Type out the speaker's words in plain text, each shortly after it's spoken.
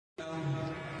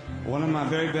One of my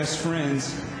very best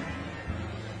friends,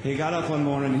 he got up one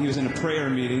morning and he was in a prayer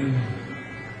meeting,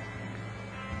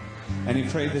 and he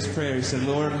prayed this prayer. He said,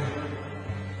 Lord,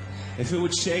 if it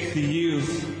would shake the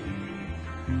youth,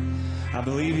 I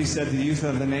believe he said the youth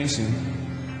of the nation,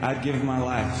 I'd give my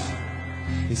life.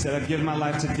 He said, I'd give my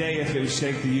life today if it would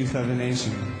shake the youth of the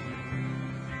nation.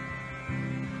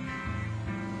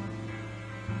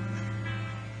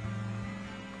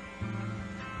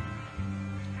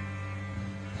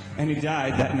 And he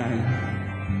died that night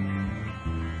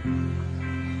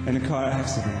in a car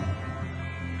accident.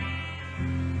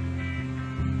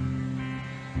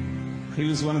 He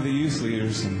was one of the youth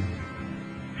leaders, and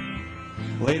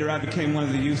later I became one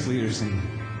of the youth leaders, and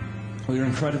we were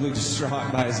incredibly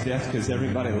distraught by his death because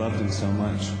everybody loved him so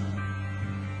much.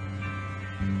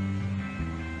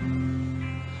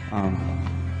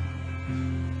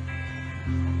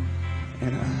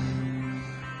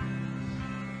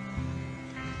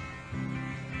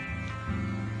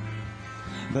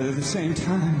 But at the same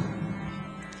time,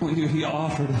 we knew he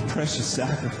offered a precious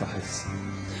sacrifice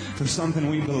for something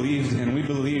we believed in. We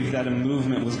believed that a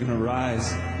movement was going to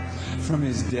rise from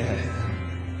his death.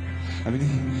 I mean,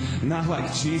 not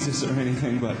like Jesus or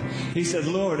anything, but he said,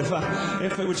 Lord, if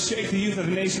it would shake the youth of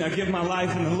the nation, I'd give my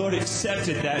life, and the Lord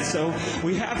accepted that. So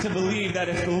we have to believe that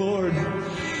if the Lord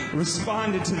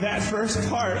responded to that first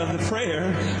part of the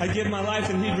prayer, I give my life,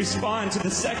 and he'd respond to the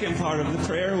second part of the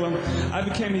prayer. Well, I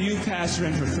became a youth pastor,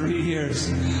 and for 3 years,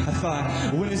 I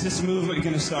thought, when is this movement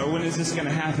going to start? When is this going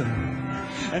to happen?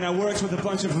 And I worked with a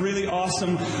bunch of really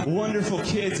awesome, wonderful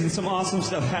kids, and some awesome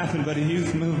stuff happened, but a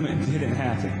youth movement didn't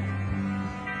happen.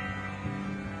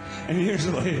 And years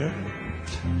later,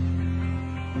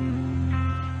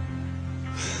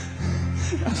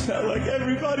 I felt like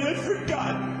everybody had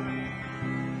forgotten.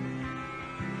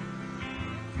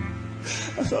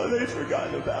 I thought they'd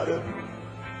forgotten about him.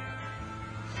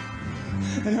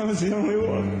 And I was the only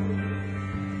one.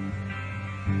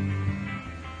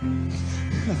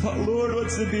 I thought, Lord,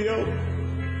 what's the deal?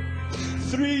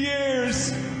 3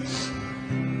 years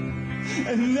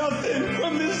and nothing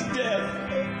from this death.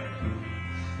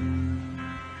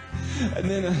 And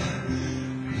then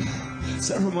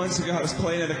several months ago, I was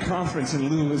playing at a conference,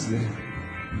 and Lou was there.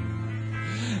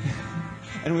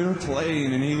 And we were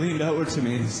playing, and he leaned over to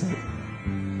me and he said,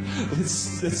 let's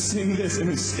sing this in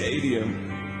a stadium.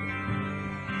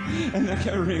 And that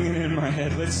kept ringing in my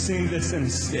head. Let's sing this in a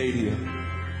stadium.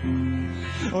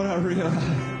 When I realized,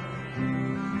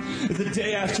 the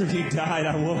day after he died,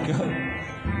 I woke up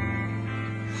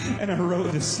and I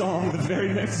wrote this song the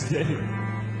very next day.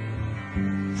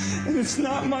 And it's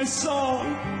not my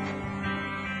song,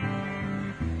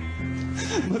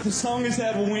 but the song has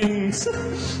had wings.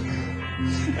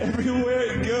 Everywhere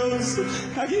it goes,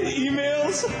 I get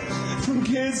emails from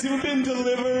kids who have been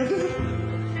delivered.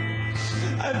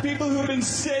 I have people who have been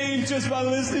saved just by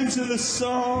listening to the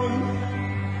song.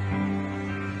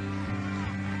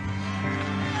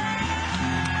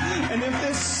 And if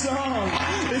this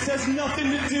has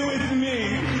nothing to do with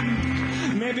me,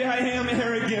 maybe I am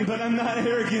arrogant, but I'm not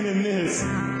arrogant in this,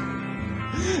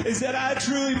 is that I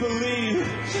truly believe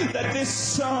that this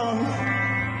song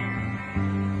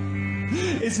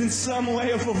is in some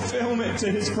way a fulfillment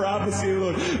to his prophecy,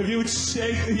 Lord. If you would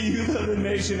shake the youth of the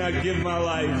nation, I'd give my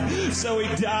life. So he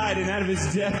died, and out of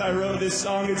his death I wrote this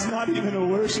song. It's not even a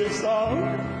worship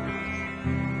song.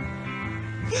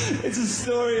 It's a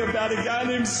story about a guy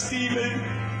named Stephen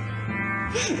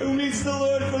who meets the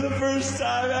Lord for the first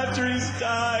time after he's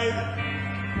died.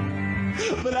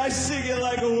 But I sing it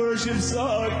like a worship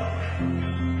song,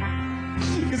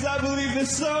 because I believe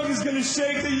this song is going to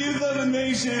shake the youth of the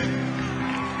nation.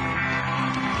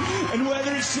 And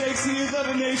whether it shakes the youth of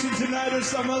the nation tonight or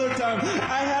some other time,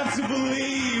 I have to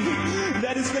believe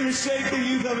that it's going to shake the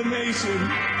youth of the nation.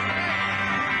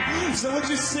 So would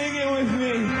you sing it with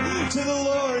me to the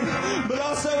Lord, but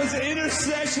also as an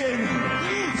intercession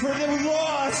for the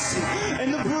lost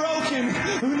and the broken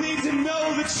who need to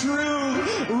know the true,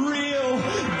 real,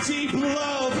 deep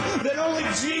love that only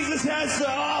Jesus has to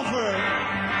offer.